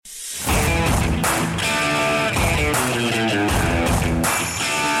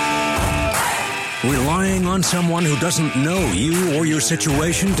Relying on someone who doesn't know you or your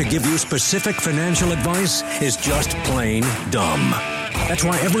situation to give you specific financial advice is just plain dumb. That's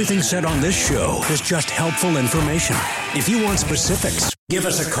why everything said on this show is just helpful information. If you want specifics, give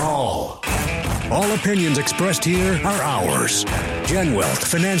us a call. All opinions expressed here are ours. GenWealth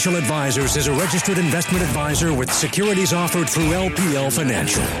Financial Advisors is a registered investment advisor with securities offered through LPL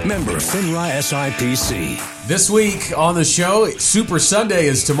Financial. Member FINRA SIPC. This week on the show, Super Sunday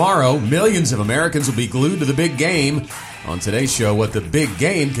is tomorrow. Millions of Americans will be glued to the big game. On today's show, what the big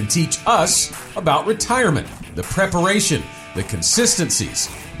game can teach us about retirement, the preparation, the consistencies,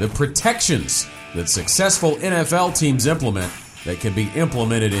 the protections that successful NFL teams implement that can be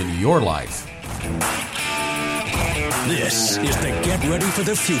implemented in your life. This is the Get Ready for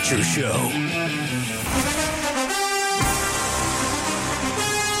the Future show.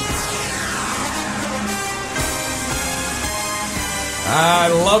 I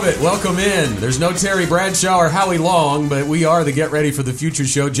love it. Welcome in. There's no Terry Bradshaw or Howie Long, but we are the Get Ready for the Future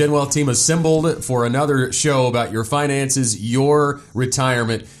show. GenWealth team assembled for another show about your finances, your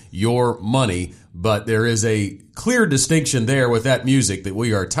retirement, your money. But there is a clear distinction there with that music that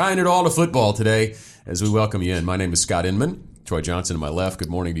we are tying it all to football today as we welcome you in. My name is Scott Inman. Troy Johnson to my left, good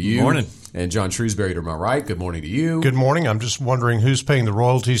morning to you. Good morning. And John Shrewsbury to my right, good morning to you. Good morning. I'm just wondering who's paying the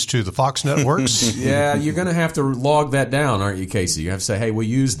royalties to the Fox networks. Yeah, you're going to have to log that down, aren't you, Casey? You have to say, hey, we'll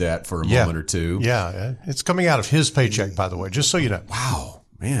use that for a moment or two. Yeah, it's coming out of his paycheck, by the way, just so you know. Wow.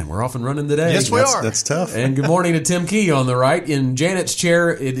 Man, we're off and running today. Yes, we are. That's tough. And good morning to Tim Key on the right. In Janet's chair,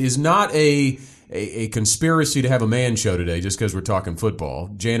 it is not a conspiracy to have a man show today just because we're talking football.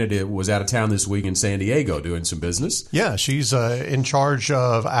 Janet was out of town this week in San Diego doing some business. Yeah, she's in charge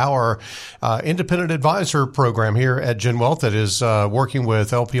of our independent advisor program here at GenWealth that is working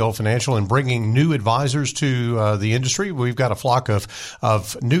with LPL Financial and bringing new advisors to the industry. We've got a flock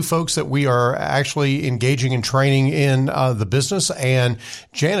of new folks that we are actually engaging and training in the business, and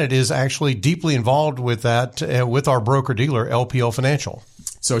Janet is actually deeply involved with that with our broker-dealer, LPL Financial.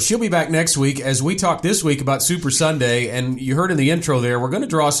 So she'll be back next week as we talk this week about Super Sunday. And you heard in the intro there, we're going to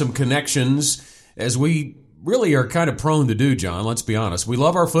draw some connections as we really are kind of prone to do, John. Let's be honest. We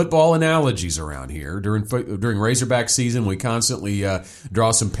love our football analogies around here. During Razorback season, we constantly draw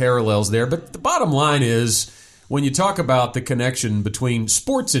some parallels there. But the bottom line is when you talk about the connection between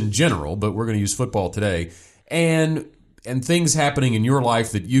sports in general, but we're going to use football today, and things happening in your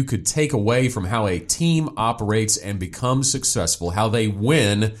life that you could take away from how a team operates and becomes successful, how they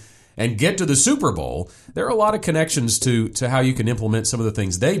win and get to the Super Bowl, there are a lot of connections to how you can implement some of the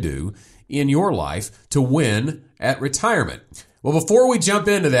things they do in your life to win at retirement. Well, before we jump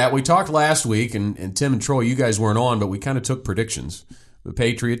into that, we talked last week, and Tim and Troy, you guys weren't on, but we kind of took predictions. The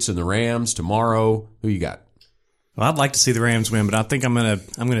Patriots and the Rams tomorrow. Who you got? Well, I'd like to see the Rams win, but I think I'm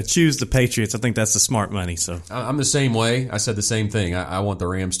gonna choose the Patriots. I think that's the smart money. So I'm the same way. I said the same thing. I want the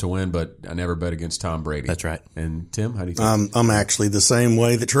Rams to win, but I never bet against Tom Brady. That's right. And Tim, how do you think? I'm actually the same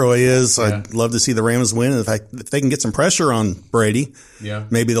way that Troy is. Yeah. I'd love to see the Rams win. If they can get some pressure on Brady,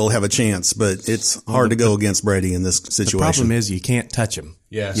 maybe they'll have a chance. But it's hard to go against Brady in this situation. The problem is you can't touch him.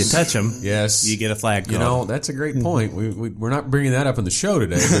 Yes. You touch them, yes, you get a flag call. You know, that's a great point. We're not bringing that up in the show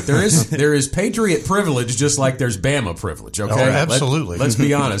today, but there is Patriot privilege just like there's Bama privilege, okay? Oh, absolutely. Let's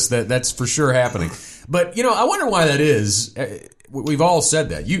be honest. That's for sure happening. But, I wonder why that is. We've all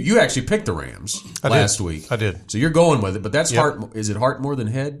said that. You actually picked the Rams last week. I did. So you're going with it, but that's heart. Is it heart more than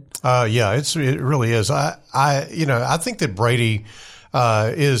head? Yeah, it really is. I think that Brady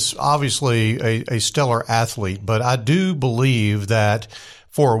is obviously a stellar athlete, but I do believe that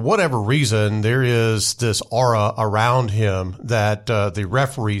for whatever reason, there is this aura around him that the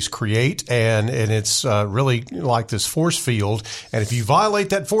referees create, and it's really like this force field. And if you violate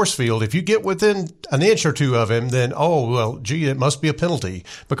that force field, if you get within an inch or two of him, then, it must be a penalty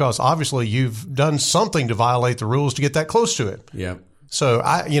because obviously you've done something to violate the rules to get that close to it. Yeah. So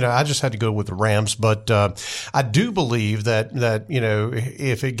I just had to go with the Rams, but I do believe that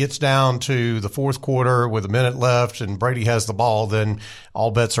if it gets down to the fourth quarter with a minute left and Brady has the ball, then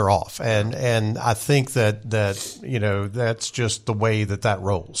all bets are off, and I think that that's just the way that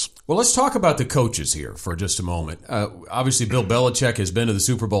rolls. Well, let's talk about the coaches here for just a moment. Obviously, Bill Belichick has been to the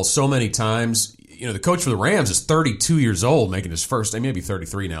Super Bowl so many times. The coach for the Rams is 32 years old, making his first. He may be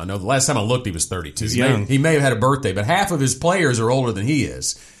 33 now. No, the last time I looked, he was 32. He's young. He may have had a birthday, but half of his players are older than he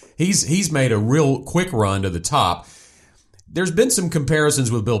is. He's made a real quick run to the top. There's been some comparisons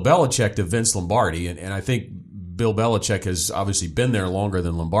with Bill Belichick to Vince Lombardi, and I think Bill Belichick has obviously been there longer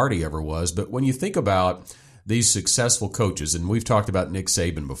than Lombardi ever was. But when you think about these successful coaches, and we've talked about Nick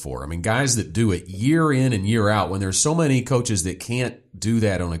Saban before. I mean, guys that do it year in and year out, when there's so many coaches that can't do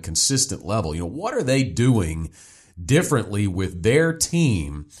that on a consistent level, what are they doing differently with their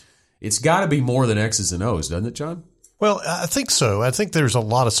team? It's got to be more than X's and O's, doesn't it, John? Well, I think so. I think there's a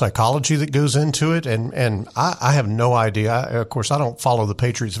lot of psychology that goes into it, and I have no idea. Of course, I don't follow the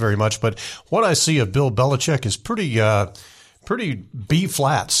Patriots very much, but what I see of Bill Belichick is pretty B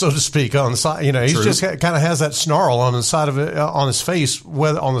flat, so to speak, on the side. He's True. just kind of has that snarl on the side of it, on his face,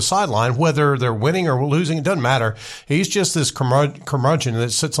 whether on the sideline, whether they're winning or losing, it doesn't matter. He's just this curmudgeon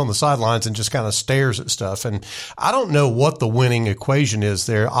that sits on the sidelines and just kind of stares at stuff. And I don't know what the winning equation is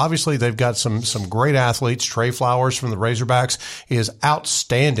there. Obviously, they've got some great athletes. Trey Flowers from the Razorbacks is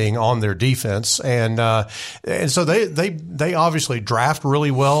outstanding on their defense, and so they obviously draft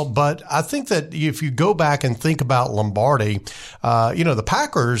really well. But I think that if you go back and think about Lombardi. The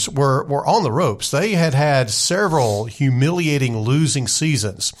Packers were on the ropes. They had several humiliating losing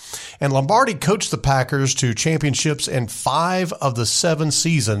seasons. And Lombardi coached the Packers to championships in 5 of the 7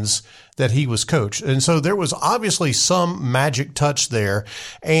 seasons that he was coach. And so there was obviously some magic touch there.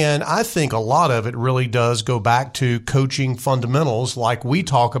 And I think a lot of it really does go back to coaching fundamentals like we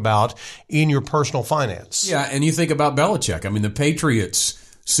talk about in your personal finance. Yeah, and you think about Belichick. I mean, the Patriots'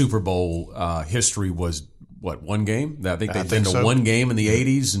 Super Bowl history was one game? I think they've been to one game in the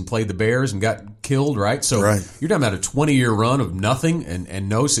 80s and played the Bears and got killed, right? So You're talking about a 20-year run of nothing and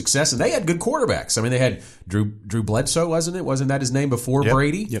no success. And they had good quarterbacks. I mean, they had Drew Bledsoe, wasn't it? Wasn't that his name before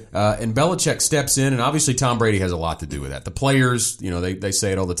Brady? Yep. And Belichick steps in, and obviously Tom Brady has a lot to do with that. The players, they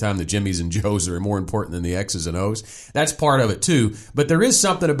say it all the time, the Jimmies and Joes are more important than the X's and O's. That's part of it, too. But there is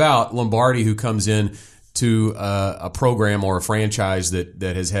something about Lombardi who comes in to a program or a franchise that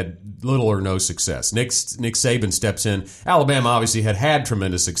has had little or no success. Nick Saban steps in. Alabama obviously had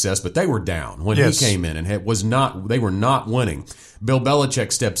tremendous success, but they were down when he came in and they were not winning. Bill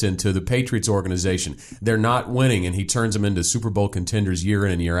Belichick steps into the Patriots organization. They're not winning, and he turns them into Super Bowl contenders year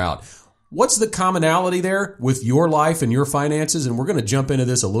in and year out. What's the commonality there with your life and your finances? And we're going to jump into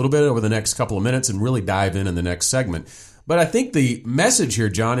this a little bit over the next couple of minutes and really dive in the next segment. But I think the message here,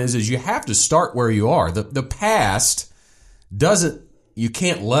 John, is you have to start where you are. The past you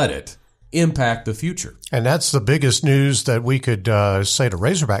can't let it impact the future. And that's the biggest news that we could say to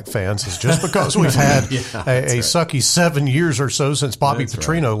Razorback fans is just because we've had a sucky 7 years or so since Bobby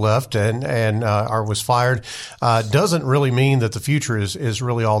Petrino left and or was fired doesn't really mean that the future is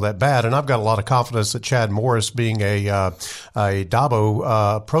really all that bad. And I've got a lot of confidence that Chad Morris, being a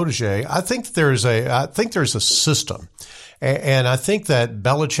Dabo protege, I think there's a system. And I think that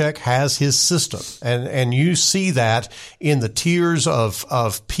Belichick has his system, and you see that in the tiers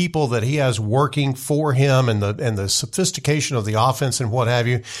of people that he has working for him, and the sophistication of the offense and what have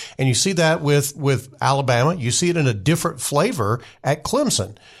you. And you see that with Alabama. You see it in a different flavor at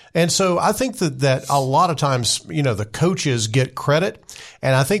Clemson. And so I think that a lot of times, the coaches get credit,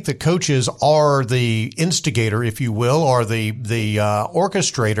 and I think the coaches are the instigator, if you will, or the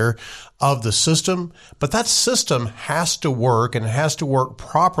orchestrator of the system. But that system has to work, and it has to work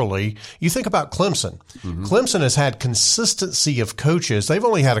properly. You think about Clemson. Mm-hmm. Clemson has had consistency of coaches. They've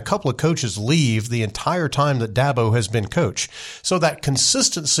only had a couple of coaches leave the entire time that Dabo has been coach. So that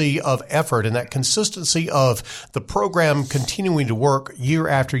consistency of effort and that consistency of the program continuing to work year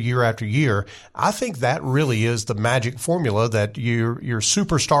after year after year, I think that really is the magic formula that your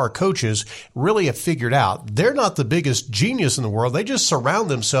superstar coaches really have figured out. They're not the biggest genius in the world. They just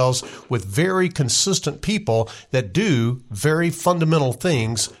surround themselves with very consistent people that do very fundamental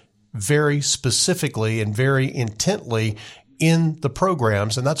things very specifically and very intently in the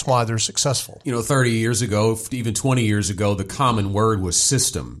programs, and that's why they're successful. 30 years ago, even 20 years ago, the common word was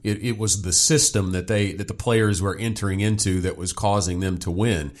system. It was the system that the players were entering into that was causing them to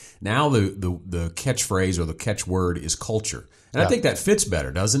win. Now the catchphrase or the catchword is culture. And I think that fits better,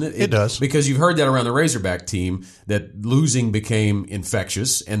 doesn't it? It does. Because you've heard that around the Razorback team, that losing became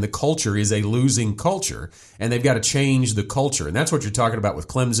infectious, and the culture is a losing culture, and they've got to change the culture. And that's what you're talking about with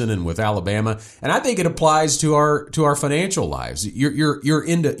Clemson and with Alabama. And I think it applies to our financial lives. Your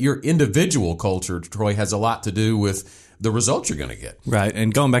individual culture, Troy, has a lot to do with the results you're going to get. Right.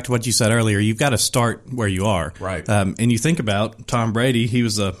 And going back to what you said earlier, you've got to start where you are. Right. And you think about Tom Brady, he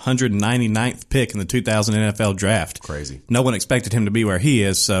was the 199th pick in the 2000 NFL draft. Crazy. No one expected him to be where he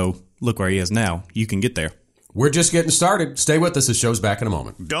is, so look where he is now. You can get there. We're just getting started. Stay with us. The show's back in a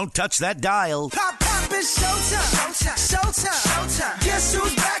moment. Don't touch that dial. Pop, it's showtime. Showtime. Guess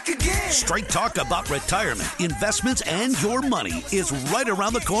who's back again? Straight talk about retirement, investments, and your money is right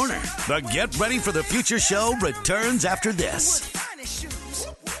around the corner. The Get Ready for the Future show returns after this.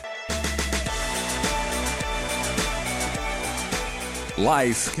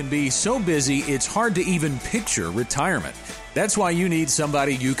 Life can be so busy it's hard to even picture retirement. That's why you need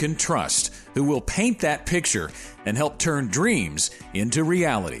somebody you can trust who will paint that picture and help turn dreams into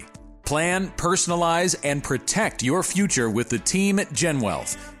reality. Plan, personalize, and protect your future with the team at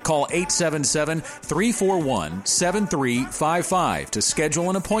GenWealth. Call 877-341-7355 to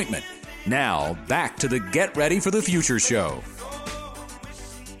schedule an appointment. Now, back to the Get Ready for the Future show.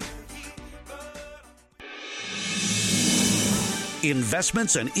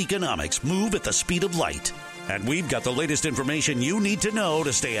 Investments and economics move at the speed of light. And we've got the latest information you need to know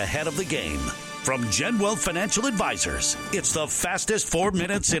to stay ahead of the game. From GenWealth Financial Advisors, it's the fastest 4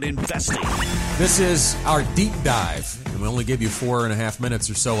 minutes in investing. This is our deep dive. And we only give you 4.5 minutes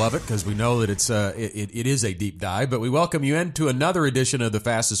or so of it because we know that it is a deep dive. But we welcome you into another edition of the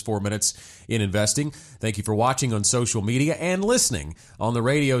fastest 4 minutes in investing. Thank you for watching on social media and listening on the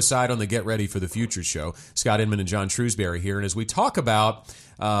radio side on the Get Ready for the Future show. Scott Inman and John Shrewsbury here. And as we talk about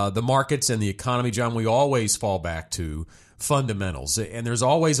the markets and the economy, John, we always fall back to fundamentals. And there's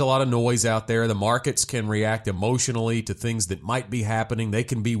always a lot of noise out there. The markets can react emotionally to things that might be happening. They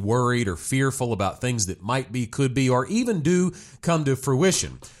can be worried or fearful about things that might be, could be, or even do come to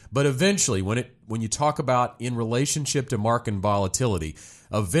fruition. But eventually, when you talk about in relationship to market volatility,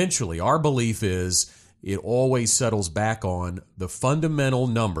 eventually our belief is it always settles back on the fundamental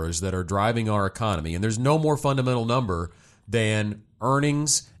numbers that are driving our economy. And there's no more fundamental number than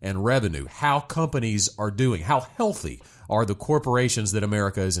earnings and revenue, how companies are doing, how healthy are the corporations that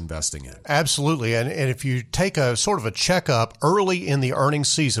America is investing in. Absolutely. And if you take a sort of a checkup early in the earnings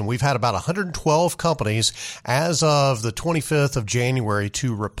season, we've had about 112 companies as of the 25th of January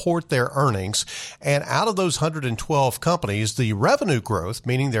to report their earnings. And out of those 112 companies, the revenue growth,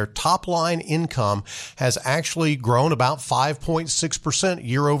 meaning their top line income, has actually grown about 5.6%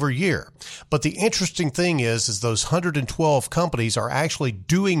 year over year. But the interesting thing is those 112 companies are actually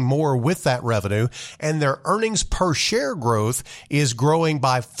doing more with that revenue, and their earnings per share growth is growing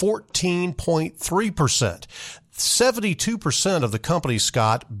by 14.3%. 72% of the companies,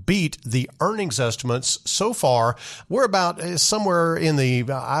 Scott, beat the earnings estimates so far. We're about somewhere in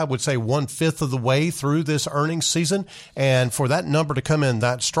the, I would say, 1/5 of the way through this earnings season. And for that number to come in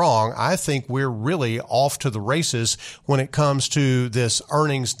that strong, I think we're really off to the races when it comes to this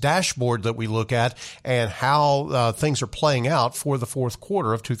earnings dashboard that we look at and how things are playing out for the fourth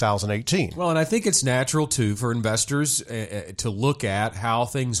quarter of 2018. Well, and I think it's natural, too, for investors to look at how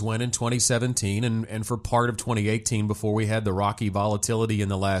things went in 2017 and for part of 2018 before we had the rocky volatility in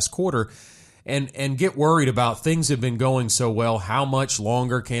the last quarter and get worried about things have been going so well. How much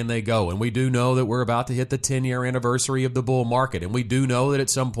longer can they go? And we do know that we're about to hit the 10-year anniversary of the bull market. And we do know that at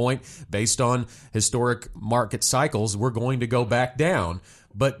some point, based on historic market cycles, we're going to go back down.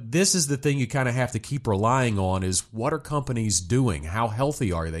 But this is the thing you kind of have to keep relying on is what are companies doing? How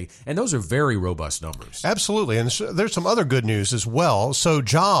healthy are they? And those are very robust numbers. Absolutely. And there's some other good news as well. So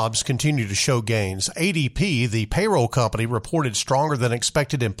jobs continue to show gains. ADP, the payroll company, reported stronger than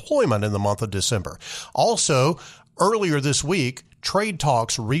expected employment in the month of December. Also, earlier this week, trade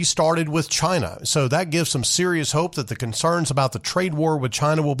talks restarted with China. So that gives some serious hope that the concerns about the trade war with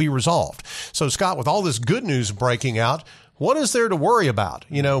China will be resolved. So, Scott, with all this good news breaking out, what is there to worry about?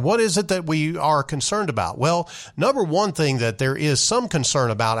 You know, what is it that we are concerned about? Well, number one thing that there is some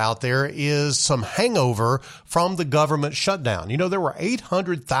concern about out there is some hangover from the government shutdown. You know, there were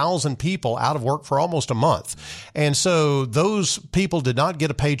 800,000 people out of work for almost a month. And so those people did not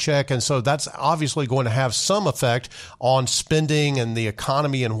get a paycheck. And so that's obviously going to have some effect on spending and the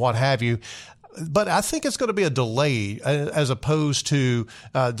economy and what have you. But I think it's going to be a delay as opposed to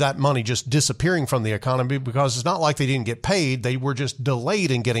that money just disappearing from the economy, because it's not like they didn't get paid. They were just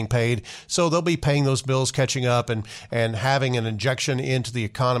delayed in getting paid. So they'll be paying those bills, catching up and having an injection into the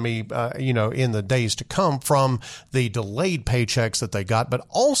economy, in the days to come from the delayed paychecks that they got. But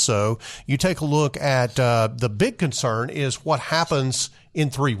also you take a look at the big concern is what happens in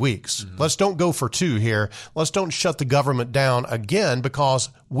 3 weeks. Mm-hmm. Let's don't go for 2 here. Let's don't shut the government down again, because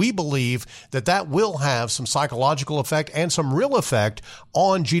we believe that will have some psychological effect and some real effect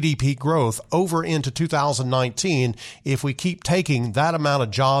on GDP growth over into 2019 if we keep taking that amount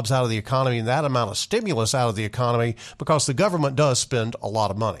of jobs out of the economy and that amount of stimulus out of the economy, because the government does spend a lot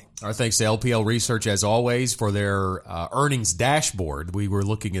of money. Our thanks to LPL Research, as always, for their earnings dashboard. We were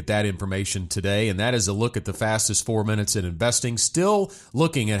looking at that information today, and that is a look at the fastest 4 minutes in investing, still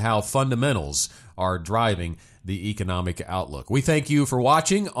looking at how fundamentals are driving the economic outlook. We thank you for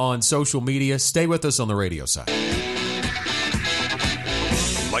watching on social media. Stay with us on the radio side.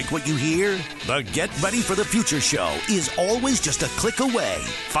 Like what you hear? The Get Ready for the Future show is always just a click away.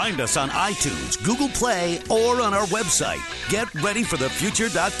 Find us on iTunes, Google Play, or on our website,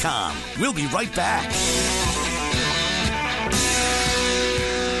 getreadyforthefuture.com. We'll be right back.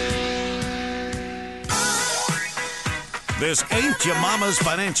 This ain't your mama's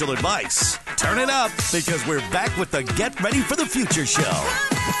financial advice. Turn it up, because we're back with the Get Ready for the Future show.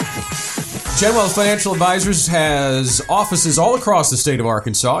 GenWealth Financial Advisors has offices all across the state of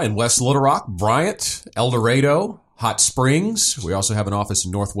Arkansas, in West Little Rock, Bryant, El Dorado, Hot Springs. We also have an office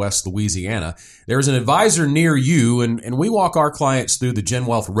in Northwest Louisiana. There is an advisor near you, and we walk our clients through the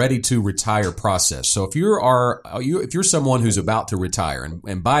GenWealth Ready to Retire process. So if you're someone who's about to retire,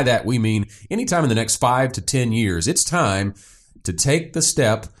 and by that we mean anytime in the next 5 to 10 years, it's time to take the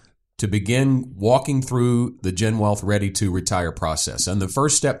step to begin walking through the GenWealth Ready to Retire process. And the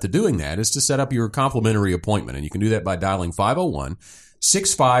first step to doing that is to set up your complimentary appointment. And you can do that by dialing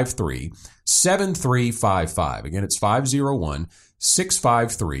 501-653-7355. Again, it's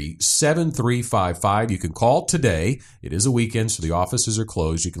 501-653-7355. You can call today. It is a weekend, so the offices are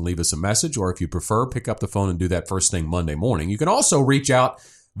closed. You can leave us a message, or if you prefer, pick up the phone and do that first thing Monday morning. You can also reach out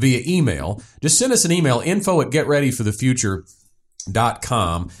via email. Just send us an email,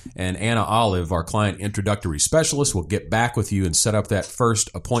 info@getreadyforthefuture.com, and Anna Olive, our client introductory specialist, will get back with you and set up that first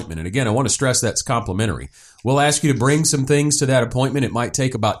appointment. And again, I want to stress that's complimentary. We'll ask you to bring some things to that appointment. It might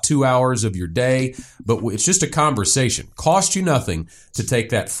take about 2 hours of your day, but it's just a conversation. Cost you nothing to take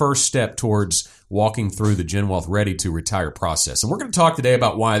that first step towards walking through the GenWealth Ready to Retire process. And we're going to talk today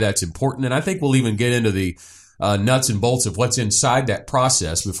about why that's important, and I think we'll even get into the nuts and bolts of what's inside that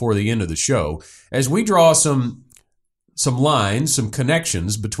process before the end of the show, as we draw some lines, some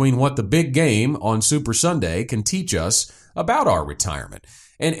connections between what the big game on Super Sunday can teach us about our retirement.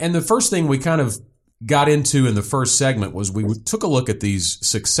 And the first thing we kind of got into in the first segment was we took a look at these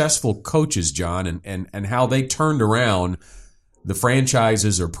successful coaches, John, and how they turned around the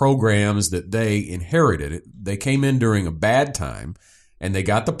franchises or programs that they inherited. They came in during a bad time, and they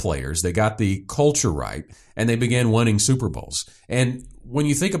got the players, they got the culture right, and they began winning Super Bowls. And when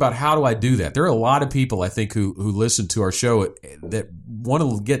you think about how do I do that, there are a lot of people, I think, who listen to our show that want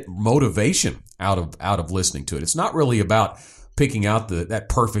to get motivation out of listening to it. It's not really about picking out that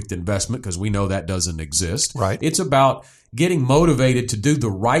perfect investment, because we know that doesn't exist. Right. It's about getting motivated to do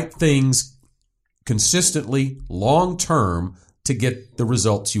the right things consistently, long term, to get the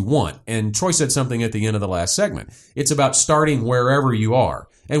results you want. And Troy said something at the end of the last segment. It's about starting wherever you are.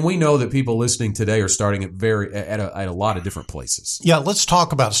 And we know that people listening today are starting at a lot of different places. Yeah, let's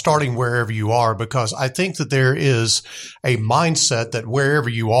talk about starting wherever you are, because I think that there is a mindset that wherever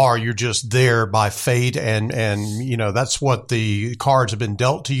you are, you're just there by fate, and you know, that's what the cards have been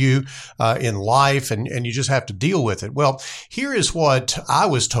dealt to you in life, and you just have to deal with it. Well, here is what I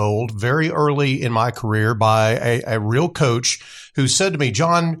was told very early in my career by a real coach who said to me,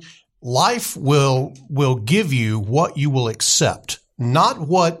 John, life will give you what you will accept. Not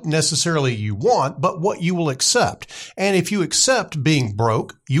what necessarily you want, but what you will accept. And if you accept being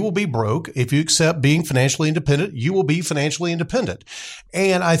broke, you will be broke. If you accept being financially independent, you will be financially independent.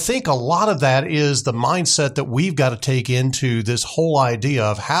 And I think a lot of that is the mindset that we've got to take into this whole idea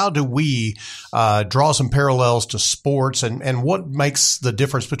of how do we draw some parallels to sports, and what makes the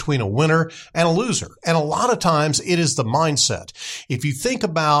difference between a winner and a loser. And a lot of times it is the mindset. If you think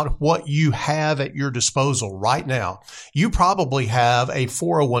about what you have at your disposal right now, you probably have a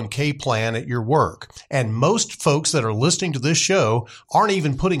 401k plan at your work. And most folks that are listening to this show aren't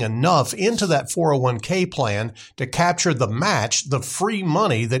even putting enough into that 401k plan to capture the match, the free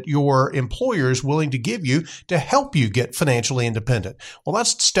money that your employer is willing to give you to help you get financially independent. Well,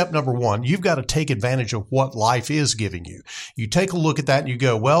 that's step number one. You've got to take advantage of what life is giving you. You take a look at that and you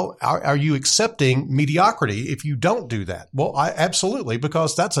go, well, are you accepting mediocrity if you don't do that? Well, absolutely,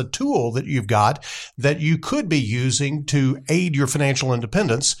 because that's a tool that you've got that you could be using to aid your financial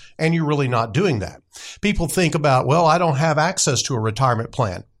independence, and you're really not doing that. People think about, well, I don't have access to a retirement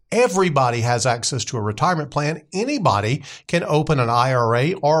plan. Everybody has access to a retirement plan. Anybody can open an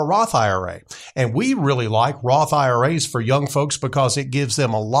IRA or a Roth IRA. And we really like Roth IRAs for young folks because it gives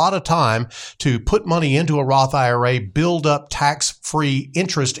them a lot of time to put money into a Roth IRA, build up tax-free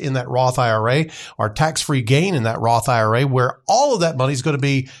interest in that Roth IRA or tax-free gain in that Roth IRA, where all of that money is going to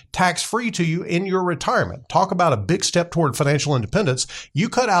be tax-free to you in your retirement. Talk about a big step toward financial independence. You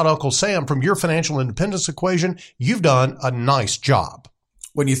cut out Uncle Sam from your financial independence equation, you've done a nice job.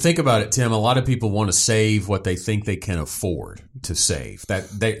 When you think about it, Tim, a lot of people want to save what they think they can afford to save. That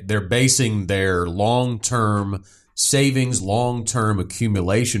they're basing their long-term savings, long-term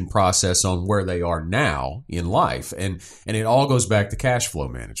accumulation process on where they are now in life. And it all goes back to cash flow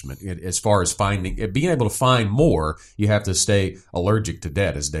management. As far as being able to find more, you have to stay allergic to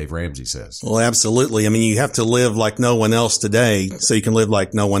debt, as Dave Ramsey says. Well, absolutely. I mean, you have to live like no one else today so you can live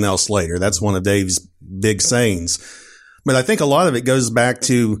like no one else later. That's one of Dave's big sayings. But I think a lot of it goes back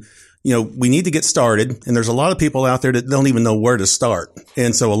to, we need to get started, and there's a lot of people out there that don't even know where to start.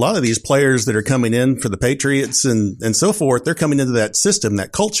 And so a lot of these players that are coming in for the Patriots and so forth, they're coming into that system,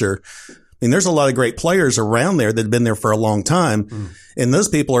 that culture. I mean, there's a lot of great players around there that have been there for a long time. And those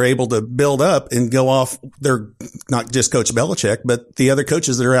people are able to build up and go off. They're not just Coach Belichick, but the other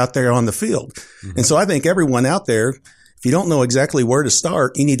coaches that are out there on the field. And so I think everyone out there, if you don't know exactly where to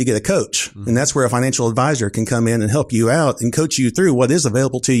start, you need to get a coach. And that's where a financial advisor can come in and help you out and coach you through what is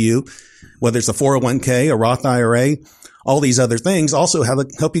available to you, whether it's a 401k, a Roth IRA, all these other things. Also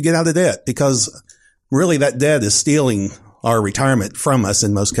help you get out of debt, because really that debt is stealing our retirement from us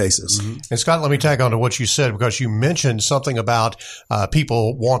in most cases. And Scott, let me tag on to what you said, because you mentioned something about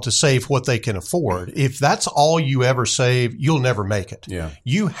people want to save what they can afford. If that's all you ever save, you'll never make it. Yeah.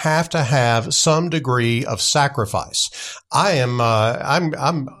 You have to have some degree of sacrifice.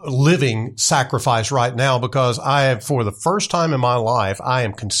 I'm living sacrifice right now, because for the first time in my life, I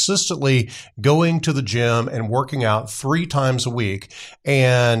am consistently going to the gym and working out 3 times a week.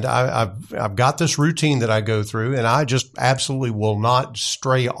 And I've got this routine that I go through, and I just absolutely will not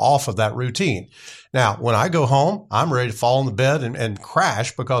stray off of that routine. Now, when I go home, I'm ready to fall in the bed and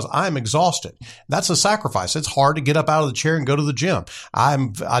crash, because I'm exhausted. That's a sacrifice. It's hard to get up out of the chair and go to the gym.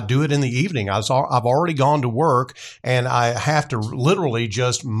 I do it in the evening. I've already gone to work, and I have to literally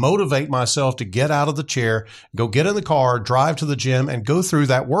just motivate myself to get out of the chair, go get in the car, drive to the gym, and go through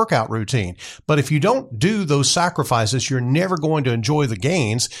that workout routine. But if you don't do those sacrifices, you're never going to enjoy the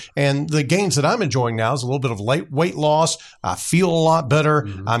gains. And the gains that I'm enjoying now is a little bit of weight loss. I feel a lot better.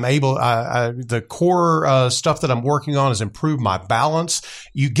 I'm able, the core stuff that I'm working on has improved my balance.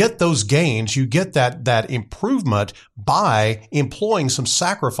 You get those gains, you get that improvement by employing some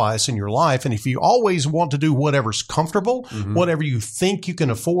sacrifice in your life. And if you always want to do whatever's comfortable, whatever you think you can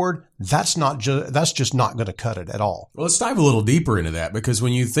afford, that's just not going to cut it at all. Well, let's dive a little deeper into that, because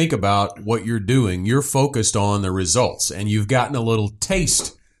when you think about what you're doing, you're focused on the results, and you've gotten a little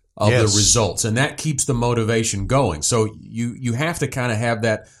taste of the results, and that keeps the motivation going. So you have to kind of have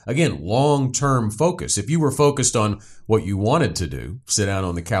that, again, long-term focus. If you were focused on what you wanted to do, sit down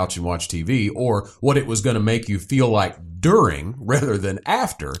on the couch and watch TV, or what it was going to make you feel like during rather than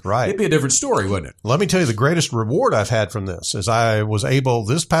after, right, it'd be a different story, wouldn't it? Let me tell you, the greatest reward I've had from this is I was able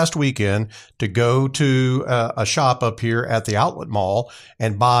this past weekend to go to a shop up here at the outlet mall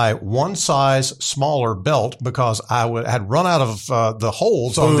and buy one size smaller belt, because I had run out of the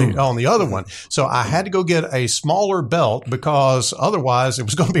holes on the other one. So I had to go get a smaller belt, because otherwise it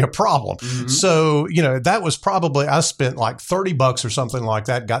was going to be a problem. So, that was probably, I spent like $30 or something like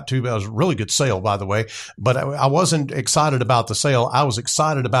that. It was a really good sale, by the way, but I wasn't excited about the sale. I was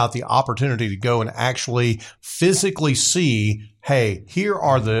excited about the opportunity to go and actually physically see, hey,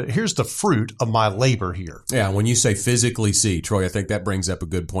 here's the fruit of my labor here. Yeah, when you say physically see, Troy, I think that brings up a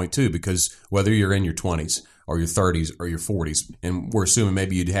good point too, because whether you're in your 20s or your 30s or your 40s, and we're assuming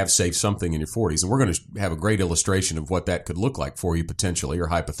maybe you'd have saved something in your 40s, and we're going to have a great illustration of what that could look like for you potentially or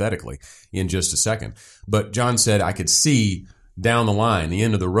hypothetically in just a second. But John said I could see down the line, the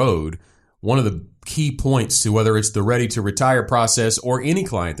end of the road, one of the key points to whether it's the ready to retire process or any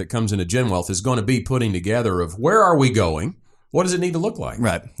client that comes into GenWealth is going to be putting together of where are we going? What does it need to look like?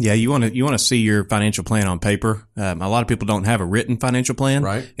 Right. Yeah. You want to see your financial plan on paper. A lot of people don't have a written financial plan.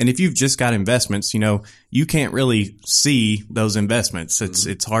 Right. And if you've just got investments, you can't really see those investments.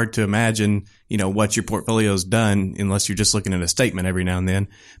 It's hard to imagine, what your portfolio's done unless you're just looking at a statement every now and then.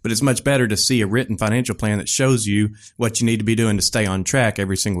 But it's much better to see a written financial plan that shows you what you need to be doing to stay on track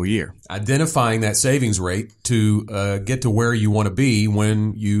every single year. Identifying that savings rate to get to where you want to be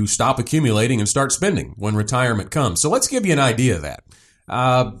when you stop accumulating and start spending when retirement comes. So let's give you an idea of that.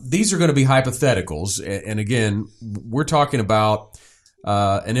 These are going to be hypotheticals. And again, we're talking about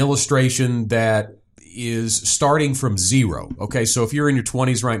an illustration that is starting from zero. Okay, so if you're in your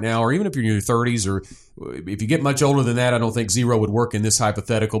 20s right now, or even if you're in your 30s, or if you get much older than that, I don't think zero would work in this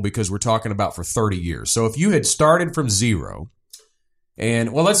hypothetical, because we're talking about for 30 years. So if you had started from zero,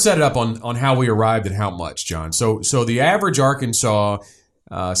 and well, let's set it up on how we arrived at how much, John. So the average Arkansas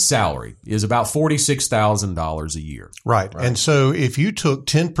salary is about $46,000 a year. Right. And so if you took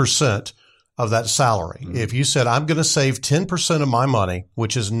 10% of that salary. If you said, I'm going to save 10% of my money,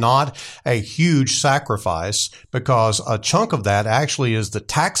 which is not a huge sacrifice because a chunk of that actually is the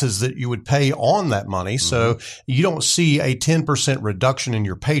taxes that you would pay on that money. So you don't see a 10% reduction in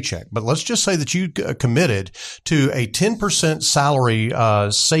your paycheck. But let's just say that you committed to a 10% salary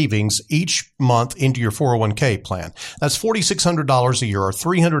savings each month into your 401k plan. That's $4,600 a year or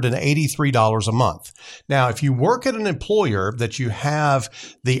 $383 a month. Now, if you work at an employer that you have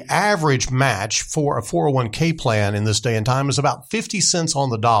the average match for a 401k plan in this day and time is about 50 cents on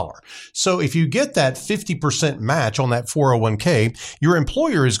the dollar. So if you get that 50% match on that 401k, your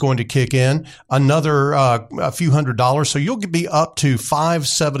employer is going to kick in another a few $100s. So you'll be up to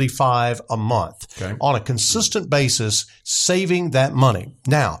 $575 a month on a consistent basis, saving that money.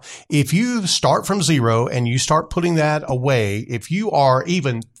 Now, if you start from zero and you start putting that away, if you are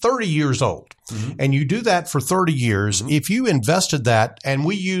even 30 years old, and you do that for 30 years, if you invested that, and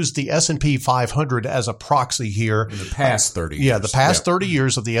we use the S&P 500 as a proxy here. In the past 30 years. Yeah, the past 30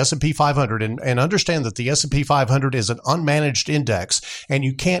 years of the S&P 500. And understand that the S&P 500 is an unmanaged index, and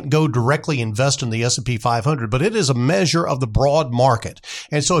you can't go directly invest in the S&P 500, but it is a measure of the broad market.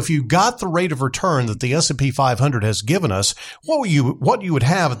 And so if you got the rate of return that the S&P 500 has given us, what you would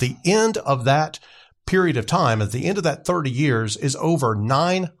have at the end of that period of time, at the end of that 30 years, is over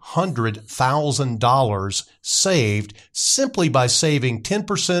 $900,000 saved simply by saving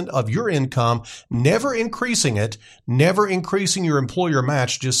 10% of your income, never increasing it, never increasing your employer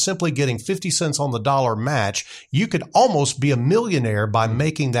match, just simply getting 50 cents on the dollar match. You could almost be a millionaire by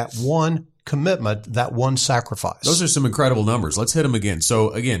making that one commitment, that one sacrifice. Those are some incredible numbers. Let's hit them again.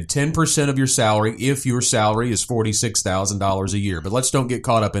 So again, 10% of your salary, if your salary is $46,000 a year. But let's don't get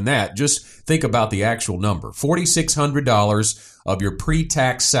caught up in that. Just think about the actual number. $4,600 of your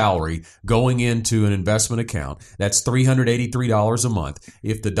pre-tax salary going into an investment account. That's $383 a month.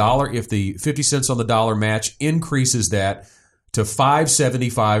 If the 50 cents on the dollar match increases that to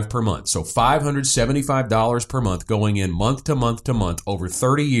 $575 per month. So $575 per month going in month to month to month over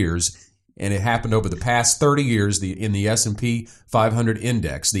 30 years. And it happened over the past 30 years in the S&P 500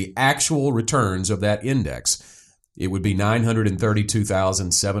 index. The actual returns of that index, it would be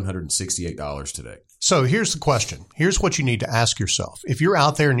 $932,768 today. So here's the question. Here's what you need to ask yourself. If you're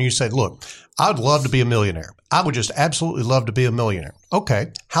out there and you say, look, I'd love to be a millionaire. I would just absolutely love to be a millionaire. Okay.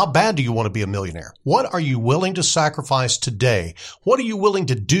 How bad do you want to be a millionaire? What are you willing to sacrifice today? What are you willing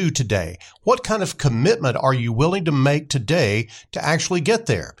to do today? What kind of commitment are you willing to make today to actually get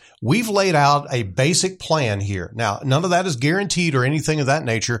there? We've laid out a basic plan here. Now, none of that is guaranteed or anything of that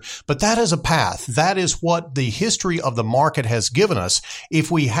nature, but that is a path. That is what the history of the market has given us.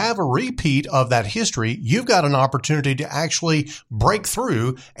 If we have a repeat of that history, you've got an opportunity to actually break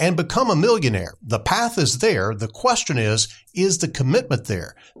through and become a millionaire. The path is there. The question is the commitment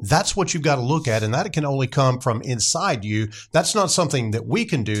there? That's what you've got to look at, and that can only come from inside you. That's not something that we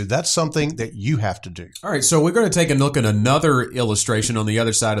can do. That's something that you have to do. All right, so we're going to take a look at another illustration on the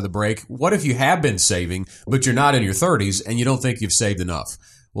other side of the break. What if you have been saving, but you're not in your 30s and you don't think you've saved enough?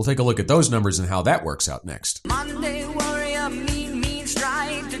 We'll take a look at those numbers and how that works out next. Monday warrior, mean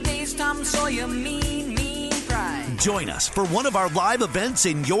strike. Today's Tom Sawyer, mean pride. Join us for one of our live events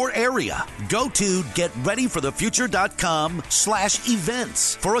in your area. Go to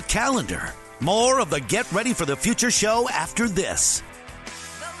getreadyforthefuture.com/events for a calendar. More of the Get Ready for the Future show after this.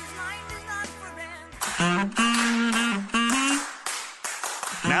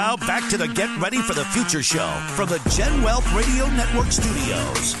 Now back to the Get Ready for the Future show from the GenWealth Radio Network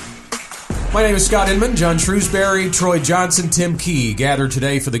studios. My name is Scott Inman. John Shrewsbury, Troy Johnson, Tim Key gathered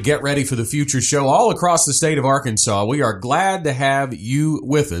today for the Get Ready for the Future show all across the state of Arkansas. We are glad to have you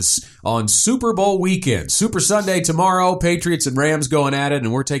with us on Super Bowl weekend. Super Sunday tomorrow, Patriots and Rams going at it,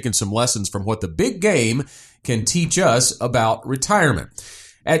 and we're taking some lessons from what the big game can teach us about retirement.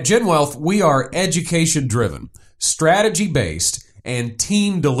 At GenWealth, we are education-driven, strategy-based, and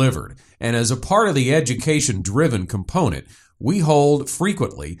team-delivered. And as a part of the education-driven component, we hold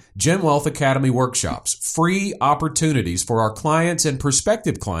frequently GenWealth Academy workshops, free opportunities for our clients and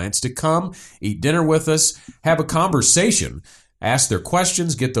prospective clients to come, eat dinner with us, have a conversation, ask their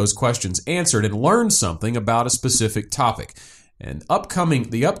questions, get those questions answered, and learn something about a specific topic. And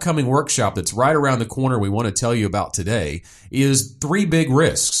the upcoming workshop that's right around the corner we want to tell you about today is 3 big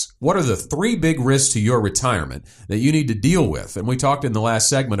risks. What are the 3 big risks to your retirement that you need to deal with? And we talked in the last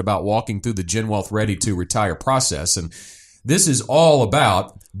segment about walking through the GenWealth Ready to Retire process, and this is all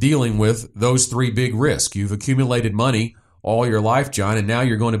about dealing with those 3 big risks. You've accumulated money all your life, John, and now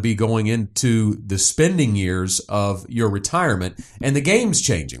you're going to be going into the spending years of your retirement, and the game's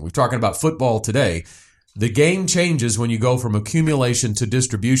changing. We're talking about football today. The game changes when you go from accumulation to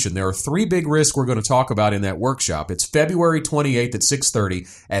distribution. There are 3 big risks we're going to talk about in that workshop. It's February 28th at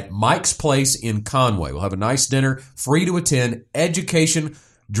 6:30 at Mike's Place in Conway. We'll have a nice dinner, free to attend, education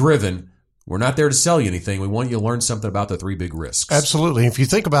driven. We're not there to sell you anything. We want you to learn something about the 3 big risks. Absolutely. If you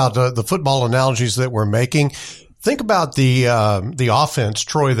think about the football analogies that we're making, think about the offense,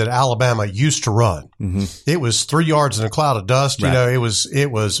 Troy, that Alabama used to run. Mm-hmm. It was 3 yards in a cloud of dust. Right. You know, it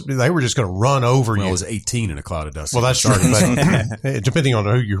was they were just going to run over you. It was 18 in a cloud of dust. Well, that's true. But depending on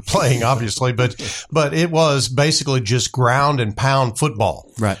who you're playing, obviously, but it was basically just ground and pound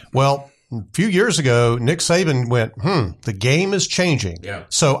football. Right. Well, a few years ago, Nick Saban went, the game is changing. Yeah.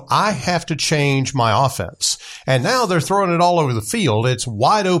 So I have to change my offense. And now they're throwing it all over the field. It's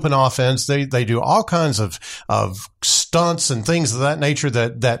wide open offense. They do all kinds of stunts and things of that nature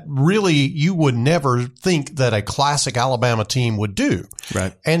that really you would never think that a classic Alabama team would do.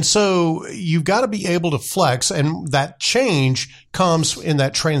 Right. And so you've got to be able to flex, and that change comes in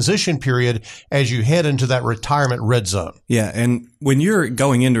that transition period as you head into that retirement red zone. Yeah. And when you're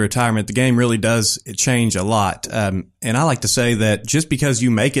going into retirement, the game really does change a lot. And I like to say that just because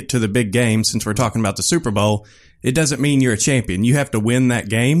you make it to the big game, since we're talking about the Super Bowl, it doesn't mean you're a champion. You have to win that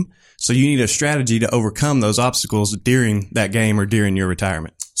game. So you need a strategy to overcome those obstacles during that game or during your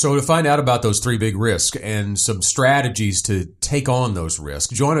retirement. So to find out about those 3 big risks and some strategies to take on those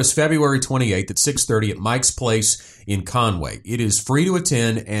risks, join us February 28th at 6:30 at Mike's Place in Conway. It is free to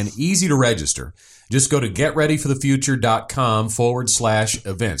attend and easy to register. Just go to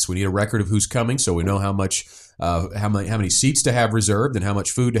getreadyforthefuture.com/events. We need a record of who's coming so we know how many seats to have reserved and how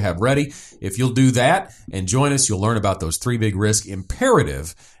much food to have ready. If you'll do that and join us, you'll learn about those 3 big risks,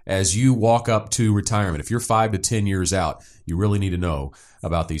 imperative as you walk up to retirement. If you're 5 to 10 years out, you really need to know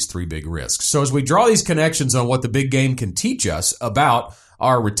about these 3 big risks. So as we draw these connections on what the big game can teach us about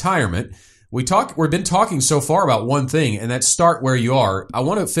our retirement, we've been talking so far about one thing, and that's start where you are. I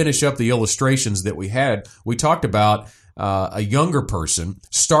want to finish up the illustrations that we had. We talked about a younger person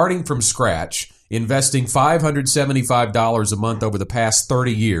starting from scratch, investing $575 a month over the past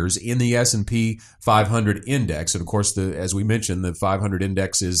 30 years in the S&P 500 index. And of course, as we mentioned, the 500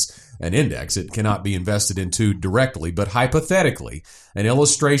 index is an index. It cannot be invested into directly, but hypothetically, an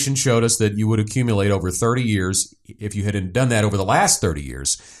illustration showed us that you would accumulate over 30 years, if you had done that over the last 30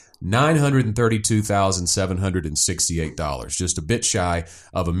 years, $932,768, just a bit shy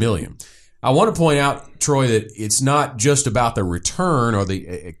of $1 million. I want to point out, Troy, that it's not just about the return or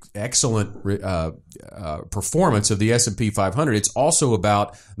the excellent performance of the S&P 500. It's also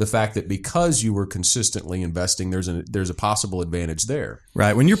about the fact that because you were consistently investing, there's a possible advantage there.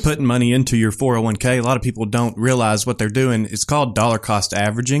 Right. When you're putting money into your 401k, a lot of people don't realize what they're doing. It's called dollar cost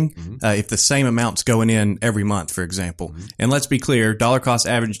averaging. Mm-hmm. If the same amount's going in every month, for example. Mm-hmm. And let's be clear, dollar cost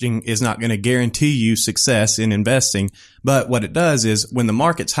averaging is not going to guarantee you success in investing. But what it does is when the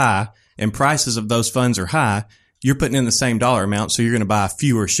market's high, and prices of those funds are high, you're putting in the same dollar amount, so you're going to buy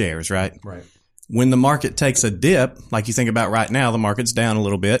fewer shares, right? Right. When the market takes a dip, like you think about right now, the market's down a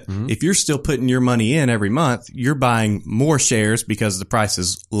little bit. Mm-hmm. If you're still putting your money in every month, you're buying more shares because the price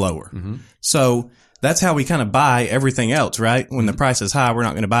is lower. Mm-hmm. So that's how we kind of buy everything else, right? When the price is high, we're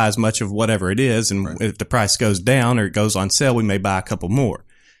not going to buy as much of whatever it is. And if the price goes down or it goes on sale, we may buy a couple more.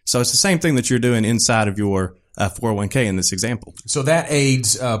 So it's the same thing that you're doing inside of your 401k in this example. So that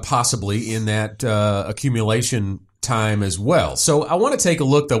aids possibly in that accumulation time as well. So I want to take a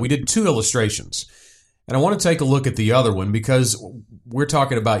look, though. We did 2 illustrations, and I want to take a look at the other one because we're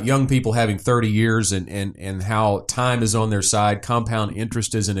talking about young people having 30 years and how time is on their side. Compound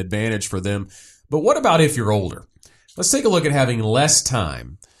interest is an advantage for them. But what about if you're older? Let's take a look at having less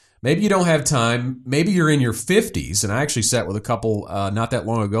time. Maybe you don't have time. Maybe you're in your 50s. And I actually sat with a couple not that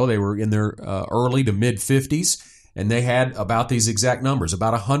long ago. They were in their early to mid 50s, and they had about these exact numbers,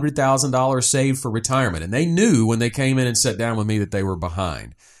 about $100,000 saved for retirement. And they knew when they came in and sat down with me that they were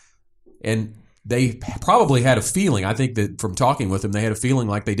behind. And they probably had a feeling, I think that from talking with them, they had a feeling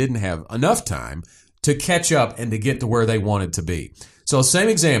like they didn't have enough time to catch up and to get to where they wanted to be. So same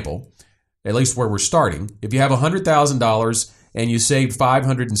example, at least where we're starting. If you have $100,000 and you saved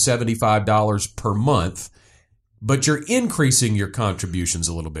 $575 per month, but you're increasing your contributions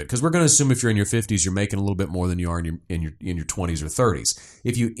a little bit, because we're going to assume if you're in your 50s, you're making a little bit more than you are in your 20s or 30s.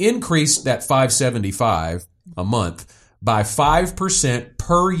 If you increase that $575 a month by 5%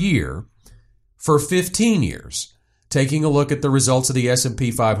 per year for 15 years, taking a look at the results of the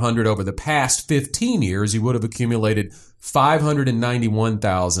S&P 500 over the past 15 years, you would have accumulated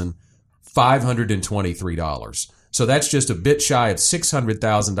 $591,523. So that's just a bit shy of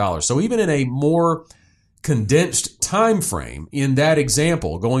 $600,000. So even in a more condensed time frame in that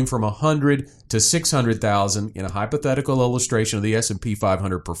example, going from 100 to 600,000 in a hypothetical illustration of the S&P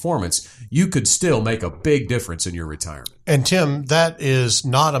 500 performance, you could still make a big difference in your retirement. And Tim, that is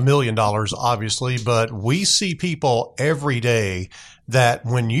not $1 million, obviously, but we see people every day that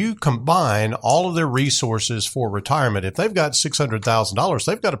when you combine all of their resources for retirement, if they've got $600,000,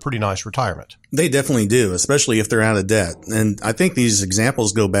 they've got a pretty nice retirement. They definitely do, especially if they're out of debt. And I think these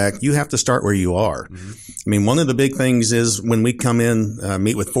examples go back, you have to start where you are. Mm-hmm. I mean, one of the big things is when we come in,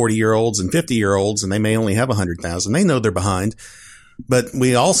 meet with 40-year-olds and 50-year-olds, and they may only have 100,000, they know they're behind. But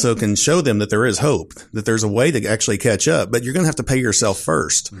we also can show them that there is hope, that there's a way to actually catch up. But you're going to have to pay yourself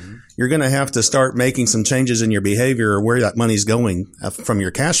first. Mm-hmm. You're going to have to start making some changes in your behavior or where that money's going from your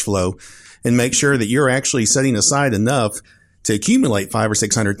cash flow, and make sure that you're actually setting aside enough to accumulate $500,000 or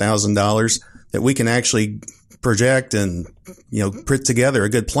 $600,000 that we can actually project and, put together a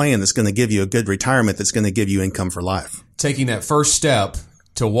good plan that's going to give you a good retirement, that's going to give you income for life. Taking that first step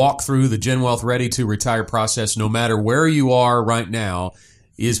to walk through the GenWealth Ready to Retire process, no matter where you are right now,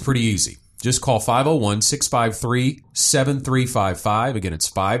 is pretty easy. Just call 501-653-7355. Again,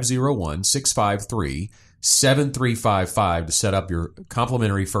 it's 501-653-7355 to set up your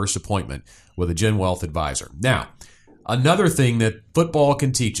complimentary first appointment with a GenWealth advisor. Now, another thing that football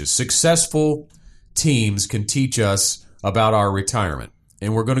can teach us, successful teams can teach us about our retirement.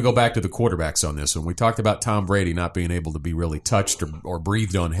 And we're going to go back to the quarterbacks on this one. We talked about Tom Brady not being able to be really touched or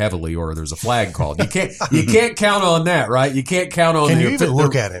breathed on heavily, or there's a flag called. You can't count on that, right? You can't count on. Can you even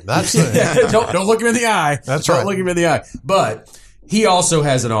look at him? That's don't look him in the eye. That's right. Don't look him in the eye. But he also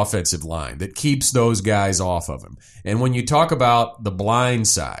has an offensive line that keeps those guys off of him. And when you talk about the blind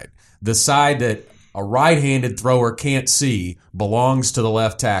side, the side that a right-handed thrower can't see belongs to the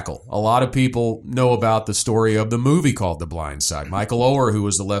left tackle. A lot of people know about the story of the movie called The Blind Side. Michael Oher, who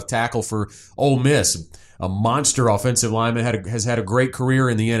was the left tackle for Ole Miss, a monster offensive lineman, has had a great career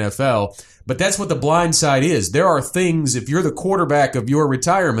in the NFL. But that's what the blind side is. There are things, if you're the quarterback of your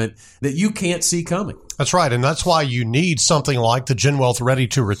retirement, that you can't see coming. That's right. And that's why you need something like the GenWealth Ready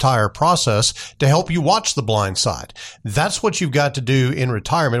to Retire process to help you watch the blind side. That's what you've got to do in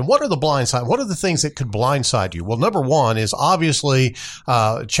retirement. What are the blind side? What are the things that could blindside you? Well, number one is obviously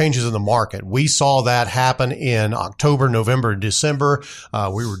changes in the market. We saw that happen in October, November, and December.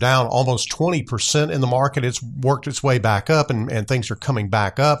 We were down almost 20% in the market. It's worked its way back up, and things are coming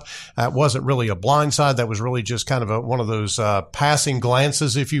back up. It wasn't really a blind side. That was really just kind of one of those passing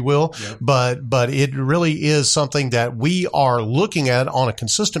glances, if you will. Yep. But it really is something that we are looking at on a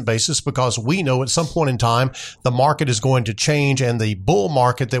consistent basis, because we know at some point in time the market is going to change, and the bull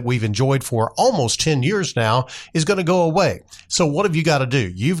market that we've enjoyed for almost 10 years now is going to go away. So what have you got to do?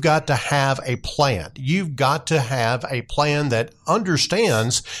 You've got to have a plan. You've got to have a plan that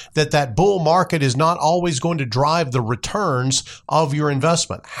understands that bull market is not always going to drive the returns of your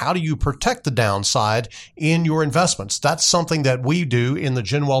investment. How do you protect the downside in your investments? That's something that we do in the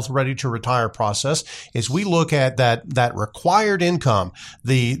GenWealth Ready to Retire process. Is we look at that required income,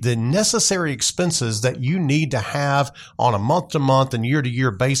 the necessary expenses that you need to have on a month-to-month and year-to-year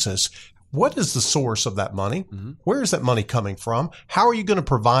basis. What is the source of that money? Mm-hmm. Where is that money coming from? How are you going to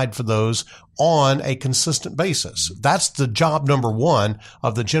provide for those on a consistent basis? That's the job number one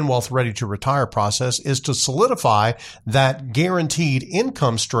of the GenWealth Ready to Retire process, is to solidify that guaranteed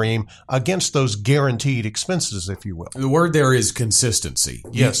income stream against those guaranteed expenses, if you will. The word there is consistency.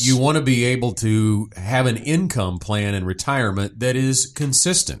 Yes. You want to be able to have an income plan in retirement that is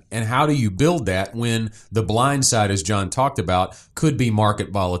consistent. And how do you build that when the blind side, as John talked about, could be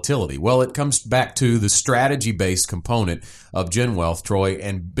market volatility? Well, it comes back to the strategy-based component of GenWealth, Troy,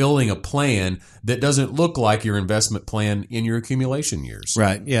 and building a plan that doesn't look like your investment plan in your accumulation years.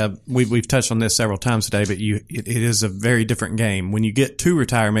 Right. Yeah. We've touched on this several times today, but it is a very different game. When you get to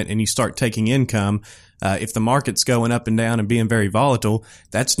retirement and you start taking income, if the market's going up and down and being very volatile,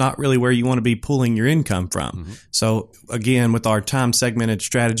 that's not really where you want to be pulling your income from. Mm-hmm. So again, with our time segmented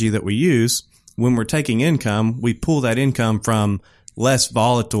strategy that we use, when we're taking income, we pull that income from less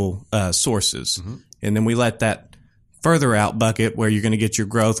volatile sources. Mm-hmm. And then we let that further out bucket where you're going to get your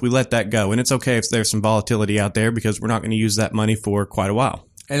growth, we let that go. And it's okay if there's some volatility out there, because we're not going to use that money for quite a while.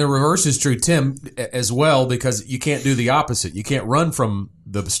 And the reverse is true, Tim, as well, because you can't do the opposite. You can't run from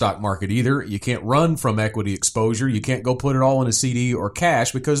the stock market either. You can't run from equity exposure. You can't go put it all in a CD or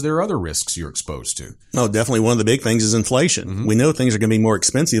cash, because there are other risks you're exposed to. No, definitely one of the big things is inflation. Mm-hmm. We know things are going to be more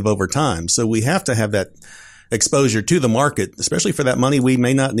expensive over time. So we have to have that exposure to the market, especially for that money we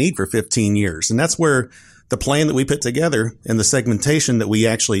may not need for 15 years. And that's where the plan that we put together and the segmentation that we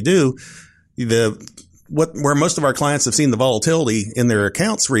actually do, where most of our clients have seen the volatility in their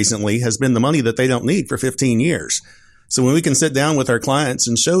accounts recently has been the money that they don't need for 15 years. So when we can sit down with our clients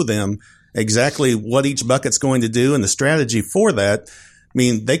and show them exactly what each bucket's going to do and the strategy for that, I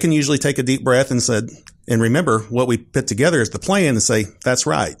mean, they can usually take a deep breath and remember what we put together as the plan and say, that's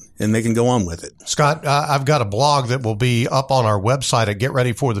right. And they can go on with it. Scott, I've got a blog that will be up on our website at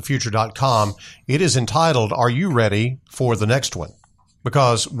getreadyforthefuture.com. It is entitled, Are You Ready for the Next One?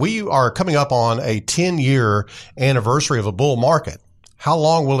 Because we are coming up on a 10-year anniversary of a bull market. How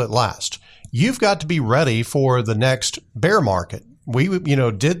long will it last? You've got to be ready for the next bear market. We,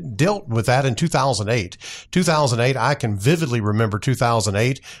 dealt with that in 2008. 2008, I can vividly remember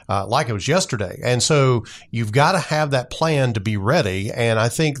 2008 like it was yesterday. And so you've got to have that plan to be ready. And I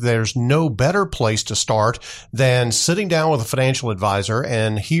think there's no better place to start than sitting down with a financial advisor.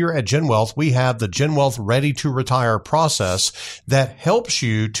 And here at GenWealth, we have the GenWealth Ready to Retire process that helps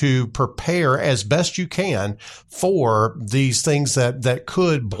you to prepare as best you can for these things that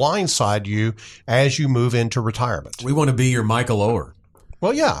could blindside you as you move into retirement. We want to be your Michael Oher.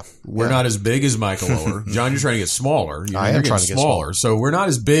 Well, yeah. We're not as big as Michael Oher. John, you're trying to get smaller. I am trying to get smaller. So we're not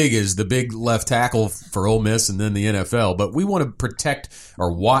as big as the big left tackle for Ole Miss and then the NFL, but we want to protect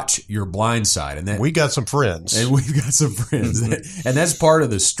or watch your blind side. And we got some friends. And we've got some friends. And that's part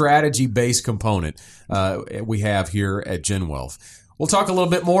of the strategy-based component we have here at GenWealth. We'll talk a little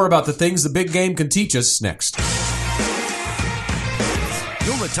bit more about the things the big game can teach us next.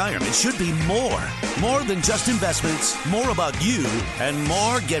 Your retirement should be more than just investments, more about you, and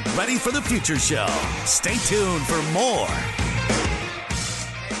more Get Ready for the Future show. Stay tuned for more.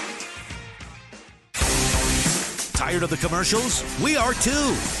 Tired of the commercials? We are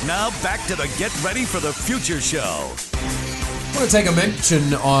too. Now back to the Get Ready for the Future show. I want to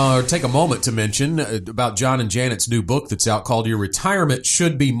take a moment to mention about John and Janet's new book that's out called Your Retirement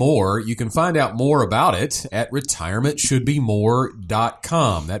Should Be More. You can find out more about it at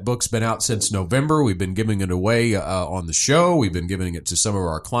retirementshouldbemore.com. That book's been out since November. We've been giving it away on the show. We've been giving it to some of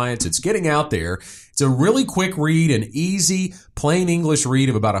our clients. It's getting out there. It's a really quick read, an easy, plain English read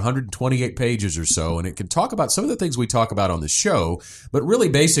of about 128 pages or so, and it can talk about some of the things we talk about on the show, but really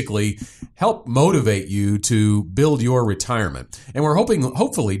basically help motivate you to build your retirement. And we're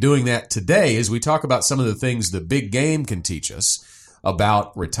hopefully doing that today as we talk about some of the things the big game can teach us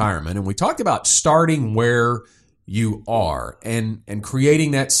about retirement. And we talked about starting where you are and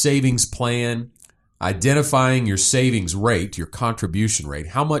creating that savings plan, identifying your savings rate, your contribution rate.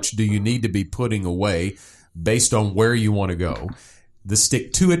 How much do you need to be putting away based on where you want to go? The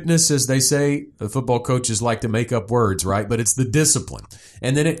stick-to-itness, as they say. The football coaches like to make up words, right? But it's the discipline.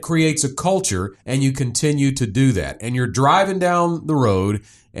 And then it creates a culture, and you continue to do that. And you're driving down the road,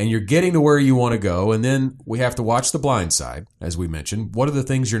 and you're getting to where you want to go. And then we have to watch the blind side, as we mentioned. What are the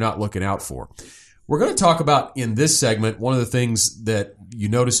things you're not looking out for? We're going to talk about in this segment, one of the things that you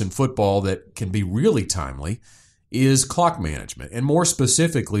notice in football that can be really timely is clock management. And more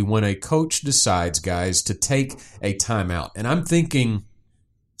specifically, when a coach decides, guys, to take a timeout. And I'm thinking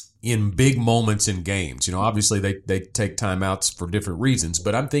in big moments in games. Obviously they take timeouts for different reasons,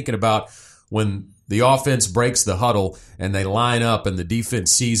 but I'm thinking about when the offense breaks the huddle and they line up and the defense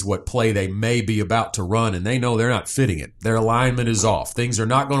sees what play they may be about to run and they know they're not fitting it. Their alignment is off. Things are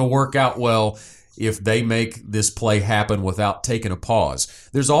not going to work out well if they make this play happen without taking a pause.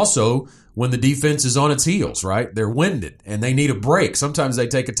 There's also when the defense is on its heels, right? They're winded and they need a break. Sometimes they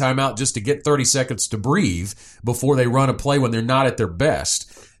take a timeout just to get 30 seconds to breathe before they run a play when they're not at their best.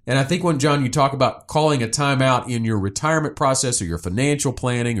 And I think when, John, you talk about calling a timeout in your retirement process or your financial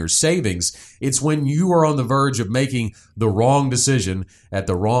planning or savings, it's when you are on the verge of making the wrong decision at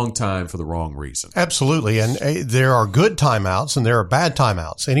the wrong time for the wrong reason. Absolutely. And there are good timeouts and there are bad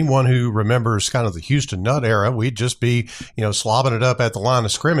timeouts. Anyone who remembers kind of the Houston Nutt era, we'd just be, slobbing it up at the line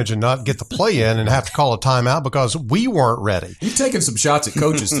of scrimmage and not get the play in and have to call a timeout because we weren't ready. You've taken some shots at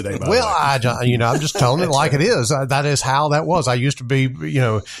coaches today, by the way. I'm just telling it like it is. That is how that was. I used to be,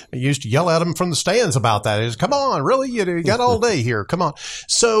 I used to yell at them from the stands about that. Is come on, really? You got all day here. Come on.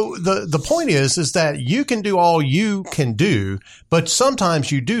 So the point is that you can do all you can do, but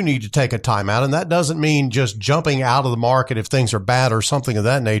sometimes you do need to take a timeout. And that doesn't mean just jumping out of the market if things are bad or something of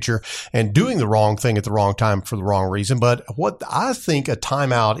that nature and doing the wrong thing at the wrong time for the wrong reason. But what I think a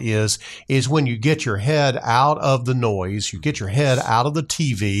timeout is when you get your head out of the noise, you get your head out of the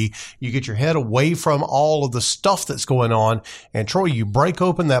TV, you get your head away from all of the stuff that's going on. And Troy, you break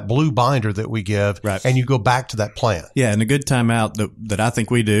open that blue binder that we give, right, and you go back to that plan. Yeah, and a good timeout that I think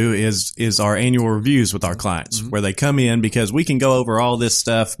we do is our annual reviews with our clients, where they come in because we can go over all all this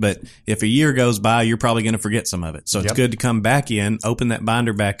stuff, but if a year goes by, you're probably going to forget some of it. So it's good to come back in, open that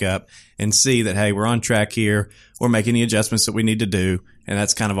binder back up, and see that, hey, we're on track here. We're making the adjustments that we need to do. And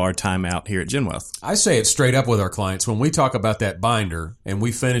that's kind of our timeout here at GenWealth. I say it straight up with our clients. When we talk about that binder and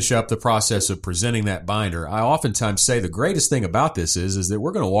we finish up the process of presenting that binder, I oftentimes say the greatest thing about this is that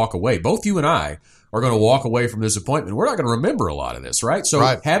we're going to walk away. Both you and I are going to walk away from this appointment. We're not going to remember a lot of this, right?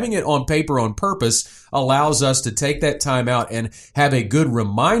 So having it on paper on purpose allows us to take that time out and have a good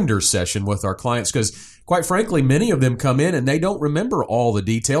reminder session with our clients, because quite frankly, many of them come in and they don't remember all the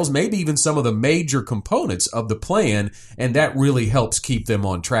details, maybe even some of the major components of the plan, and that really helps keep them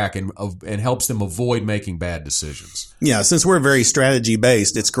on track and helps them avoid making bad decisions. Yeah, since we're very strategy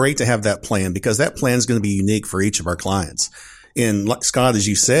based, it's great to have that plan, because that plan is going to be unique for each of our clients. And like Scott, as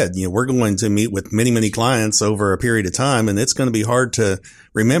you said, we're going to meet with many, many clients over a period of time, and it's going to be hard to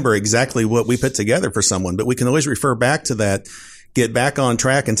remember exactly what we put together for someone, but we can always refer back to that, get back on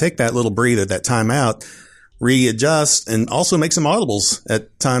track and take that little breather, that time out, readjust, and also make some audibles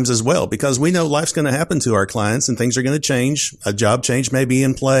at times as well, because we know life's going to happen to our clients and things are going to change. A job change may be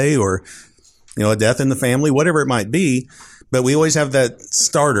in play, or, a death in the family, whatever it might be. But we always have that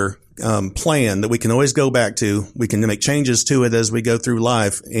starter plan that we can always go back to. We can make changes to it as we go through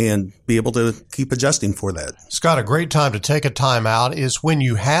life and be able to keep adjusting for that. Scott, a great time to take a time out is when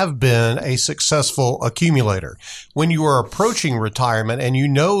you have been a successful accumulator, when you are approaching retirement and you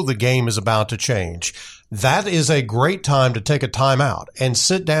know the game is about to change. That is a great time to take a time out and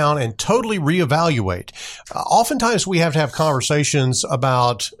sit down and totally reevaluate. Oftentimes we have to have conversations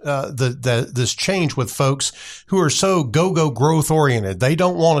about this change with folks who are so go growth oriented. They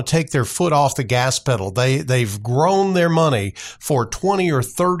don't want to take their foot off the gas pedal. They've grown their money for 20 or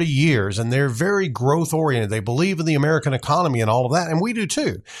 30 years and they're very growth oriented. They believe in the American economy and all of that, and we do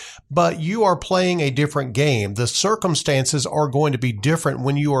too. But you are playing a different game. The circumstances are going to be different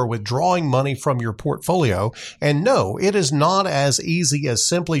when you are withdrawing money from your portfolio. And no, it is not as easy as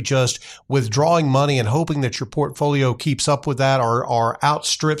simply just withdrawing money and hoping that your portfolio keeps up with that or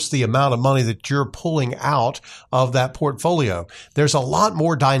outstrips the amount of money that you're pulling out of that portfolio. There's a lot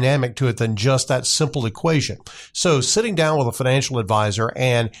more dynamic to it than just that simple equation. So sitting down with a financial advisor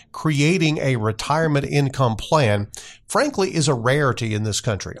and creating a retirement income plan, frankly, is a rarity in this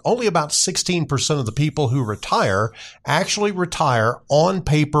country. Only about 16% of the people who retire actually retire on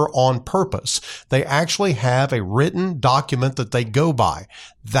paper on purpose. They actually have a written document that they go by.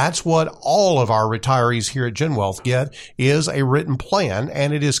 That's what all of our retirees here at GenWealth get, is a written plan,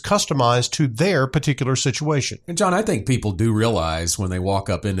 and it is customized to their particular situation. And John, I think people do realize when they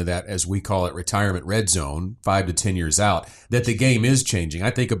walk up into that, as we call it, retirement red zone, 5 to 10 years out, that the game is changing. I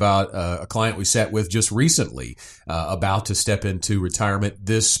think about a client we sat with just recently, about to step into retirement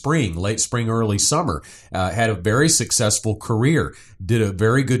this spring, late spring, early summer, had a very successful career, did a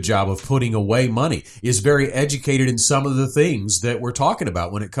very good job of putting away money, is very educated in some of the things that we're talking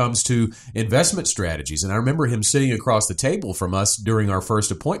about when it comes to investment strategies. And I remember him sitting across the table from us during our first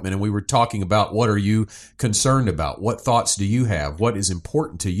appointment, and we were talking about, what are you concerned about? What thoughts do you have? What is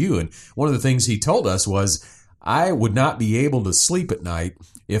important to you? And one of the things he told us was, I would not be able to sleep at night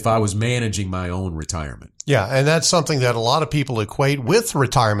if I was managing my own retirement. Yeah, and that's something that a lot of people equate with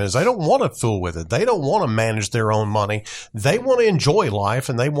retirement, is they don't want to fool with it. They don't want to manage their own money. They want to enjoy life,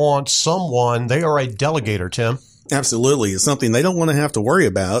 and they want someone, they are a delegator, Tim. Absolutely. It's something they don't want to have to worry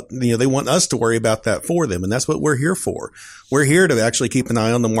about. They want us to worry about that for them. And that's what we're here for. We're here to actually keep an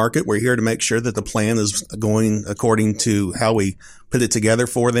eye on the market. We're here to make sure that the plan is going according to how we put it together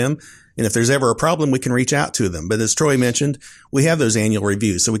for them. And if there's ever a problem, we can reach out to them. But as Troy mentioned, we have those annual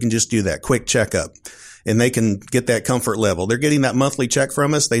reviews, so we can just do that quick checkup and they can get that comfort level. They're getting that monthly check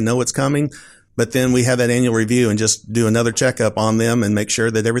from us. They know it's coming. But then we have that annual review and just do another checkup on them and make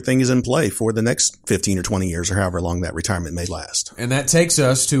sure that everything is in play for the next 15 or 20 years or however long that retirement may last. And that takes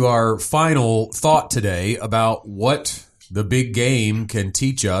us to our final thought today about what the big game can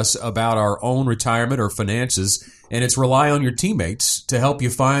teach us about our own retirement or finances. And it's rely on your teammates to help you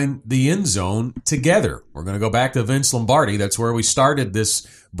find the end zone together. We're going to go back to Vince Lombardi. That's where we started this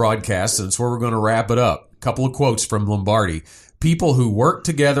broadcast, and that's where we're going to wrap it up. A couple of quotes from Lombardi. People who work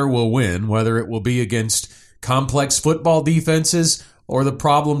together will win, whether it will be against complex football defenses or the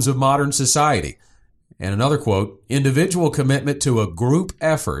problems of modern society. And another quote, individual commitment to a group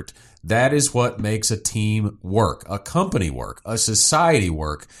effort, that is what makes a team work, a company work, a society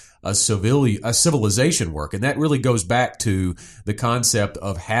work, a civilization work. And that really goes back to the concept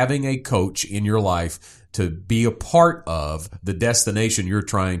of having a coach in your life to be a part of the destination you're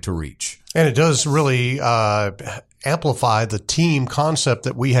trying to reach. And it does really amplify the team concept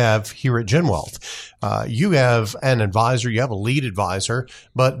that we have here at GenWealth. You have an advisor, you have a lead advisor,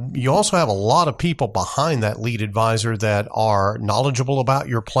 but you also have a lot of people behind that lead advisor that are knowledgeable about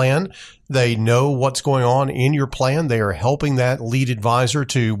your plan. They know what's going on in your plan. They are helping that lead advisor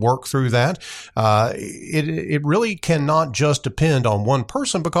to work through that. It really cannot just depend on one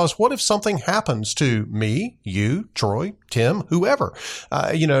person, because what if something happens to me, you, Troy, Tim, whoever?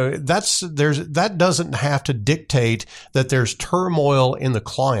 That doesn't have to dictate that there's turmoil in the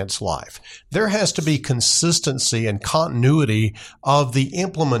client's life. There has to be consistency and continuity of the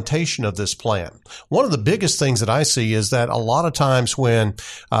implementation of this plan. One of the biggest things that I see is that a lot of times when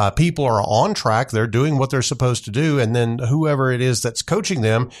people are on track, they're doing what they're supposed to do, and then whoever it is that's coaching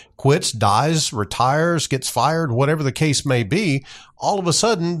them quits, dies, retires, gets fired, whatever the case may be, all of a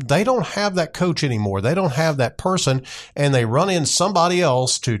sudden they don't have that coach anymore. They don't have that person, and they run in somebody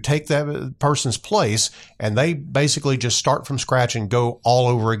else to take that person's place, and they basically just start from scratch and go all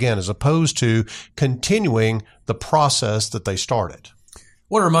over again, as opposed to continuing the process that they started.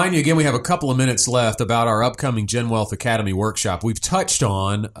 I want to remind you again, we have a couple of minutes left about our upcoming GenWealth Academy workshop. We've touched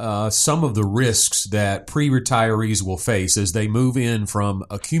on some of the risks that pre-retirees will face as they move in from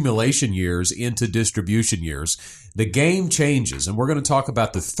accumulation years into distribution years. The game changes, and we're going to talk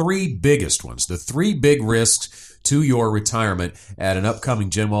about the three biggest ones, the three big risks to your retirement at an upcoming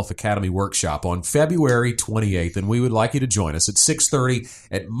GenWealth Academy workshop on February 28th, and we would like you to join us at 6:30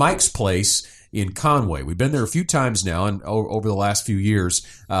 at Mike's Place in Conway. We've been there a few times now and over the last few years,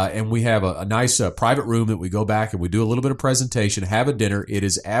 and we have a nice private room that we go back and we do a little bit of presentation, have a dinner. It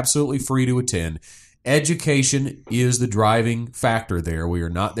is absolutely free to attend. Education is the driving factor there. We are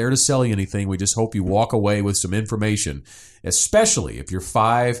not there to sell you anything. We just hope you walk away with some information, especially if you're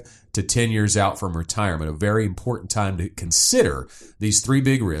 5 to 10 years out from retirement. A very important time to consider these three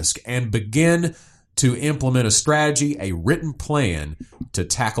big risks and begin to implement a strategy, a written plan to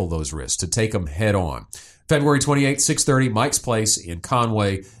tackle those risks, to take them head on. February 28th, 6:30, Mike's Place in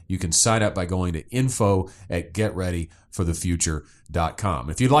Conway. You can sign up by going to info@getreadyforthefuture.com.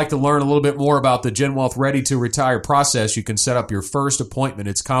 If you'd like to learn a little bit more about the GenWealth Ready to Retire process, you can set up your first appointment.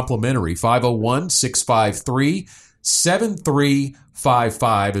 It's complimentary.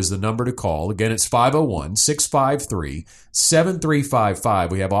 501-653-7355 is the number to call. Again, it's 501-653-7355.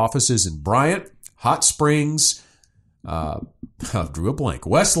 We have offices in Bryant, Hot Springs, drew a blank.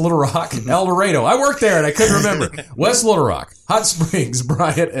 West Little Rock, El Dorado. I worked there and I couldn't remember. West Little Rock, Hot Springs,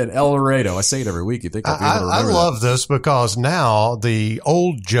 Bryant, and El Dorado. I say it every week. You think I'll be able to remember I love this because now the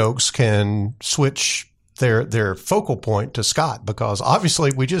old jokes can switch their focal point to Scott, because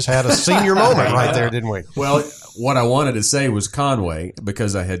obviously we just had a senior moment right there, didn't we? Well, what I wanted to say was Conway,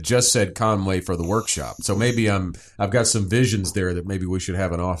 because I had just said Conway for the workshop. So maybe I've got some visions there that maybe we should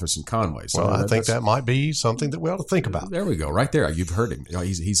have an office in Conway. So I think that might be something that we ought to think about. There we go. Right there. You've heard him.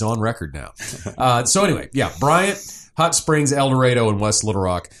 He's on record now. So anyway, yeah, Bryant, Hot Springs, El Dorado, and West Little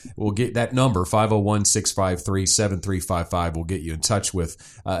Rock. We'll get that number, 501-653-7355. We'll get you in touch with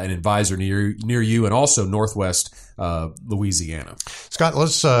an advisor near you, and also Northwest Louisiana. Scott,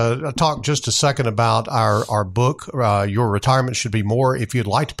 let's talk just a second about our book, Your Retirement Should Be More. If you'd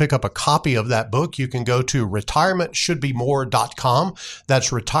like to pick up a copy of that book, you can go to retirementshouldbemore.com. That's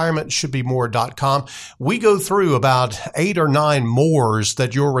retirementshouldbemore.com. We go through about 8 or 9 mores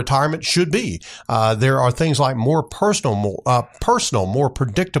that your retirement should be. There are things like more personal, more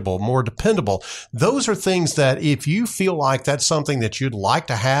predictable, more dependable. Those are things that if you feel like that's something that you'd like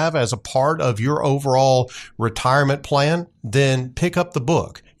to have as a part of your overall retirement plan, then pick up the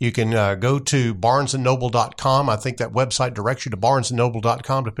book. You can go to barnesandnoble.com. I think that website directs you to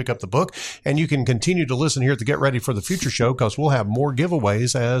barnesandnoble.com to pick up the book. And you can continue to listen here at the Get Ready for the Future show, because we'll have more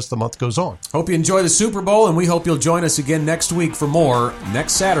giveaways as the month goes on. Hope you enjoy the Super Bowl, and we hope you'll join us again next week for more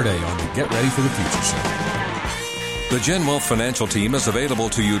next Saturday on the Get Ready for the Future show. The GenWealth Financial Team is available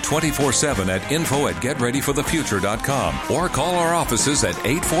to you 24/7 at info@getreadyforthefuture.com or call our offices at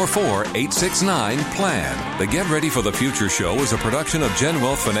 844-869-PLAN. The Get Ready for the Future show is a production of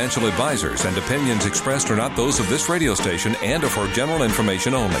GenWealth Financial Advisors, and opinions expressed are not those of this radio station and are for general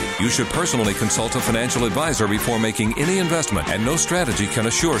information only. You should personally consult a financial advisor before making any investment, and no strategy can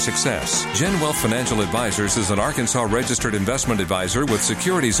assure success. GenWealth Financial Advisors is an Arkansas registered investment advisor with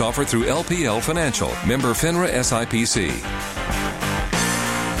securities offered through LPL Financial, member FINRA SIPC.